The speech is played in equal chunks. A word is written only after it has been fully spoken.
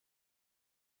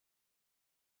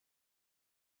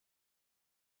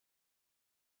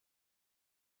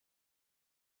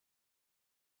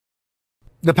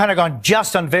The Pentagon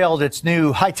just unveiled its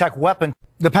new high-tech weapon.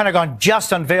 The Pentagon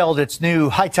just unveiled its new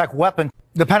high-tech weapon.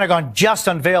 The Pentagon just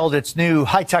unveiled its new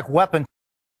high-tech weapon.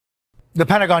 The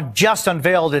Pentagon just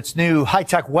unveiled its new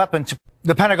high-tech weapon.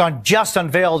 The Pentagon just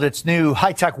unveiled its new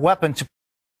high-tech weapon.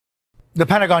 The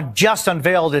Pentagon just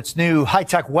unveiled its new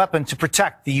high-tech weapon to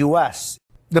protect the U.S.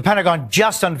 The Pentagon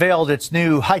just unveiled its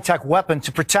new high-tech weapon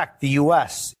to protect the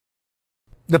U.S.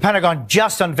 The Pentagon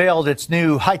just unveiled its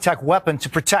new high-tech weapon to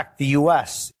protect the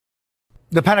U.S.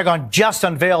 The Pentagon just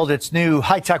unveiled its new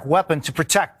high-tech weapon to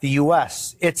protect the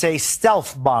U.S. It's a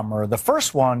stealth bomber, the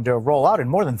first one to roll out in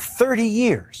more than 30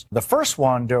 years. The first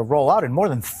one to roll out in more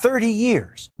than 30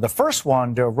 years. The first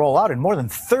one to roll out in more than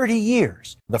 30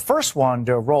 years. The first one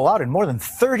to roll out in more than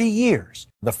 30 years.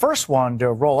 The first one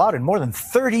to roll out in more than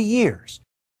 30 years.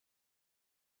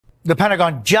 The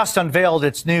Pentagon just unveiled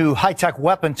its new high-tech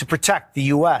weapon to protect the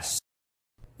U.S.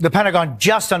 The Pentagon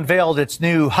just unveiled its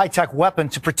new high-tech weapon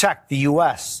to protect the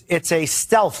U.S. It's a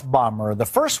stealth bomber, the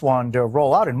first one to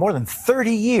roll out in more than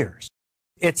 30 years.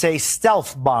 It's a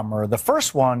stealth bomber, the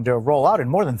first one to roll out in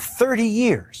more than 30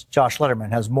 years. Josh Letterman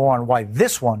has more on why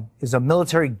this one is a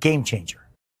military game changer.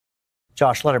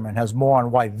 Josh Letterman has more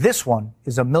on why this one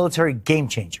is a military game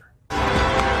changer.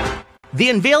 The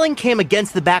unveiling came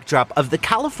against the backdrop of the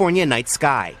California night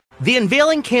sky. The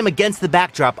unveiling came against the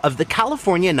backdrop of the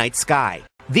California night sky.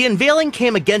 The unveiling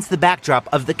came against the backdrop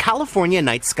of the California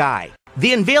night sky.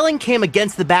 The unveiling came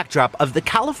against the backdrop of the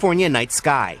California night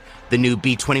sky. The new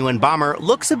B-21 bomber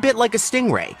looks a bit like a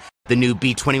stingray. The new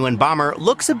B-21 bomber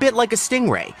looks a bit like a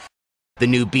stingray. The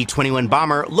new B-21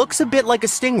 bomber looks a bit like a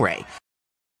stingray.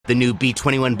 The new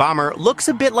B-21 bomber looks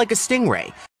a bit like a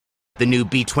stingray. The new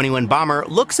B-21 bomber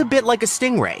looks a bit like a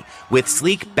stingray, with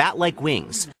sleek bat-like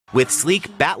wings. With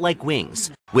sleek bat-like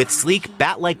wings. With sleek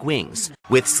bat-like wings.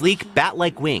 With sleek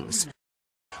bat-like wings.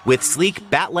 With sleek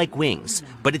bat-like wings.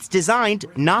 But it's designed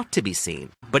not to be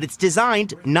seen. But it's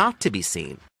designed not to be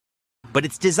seen. But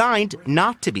it's designed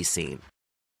not to be seen.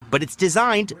 But it's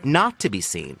designed not to be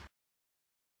seen.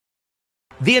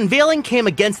 The unveiling came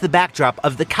against the backdrop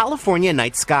of the California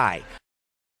night sky.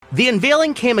 The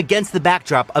unveiling came against the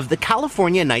backdrop of the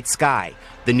California night sky.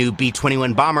 The new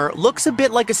B-21 bomber looks a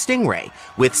bit like a stingray,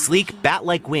 with sleek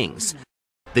bat-like wings.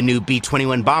 The new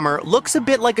B-21 bomber looks a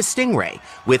bit like a stingray,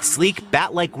 with sleek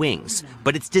bat-like wings,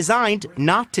 but it's designed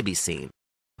not to be seen.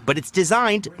 But it's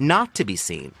designed not to be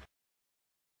seen.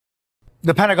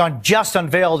 The Pentagon just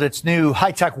unveiled its new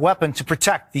high-tech weapon to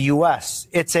protect the U.S.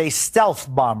 It's a stealth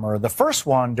bomber, the first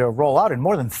one to roll out in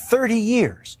more than 30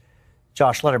 years.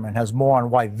 Josh Letterman has more on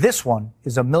why this one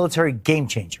is a military game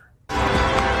changer.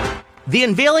 The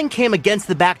unveiling came against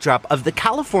the backdrop of the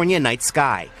California night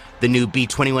sky. The new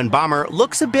B-21 bomber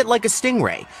looks a bit like a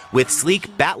stingray, with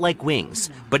sleek bat-like wings,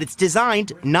 but it's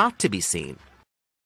designed not to be seen.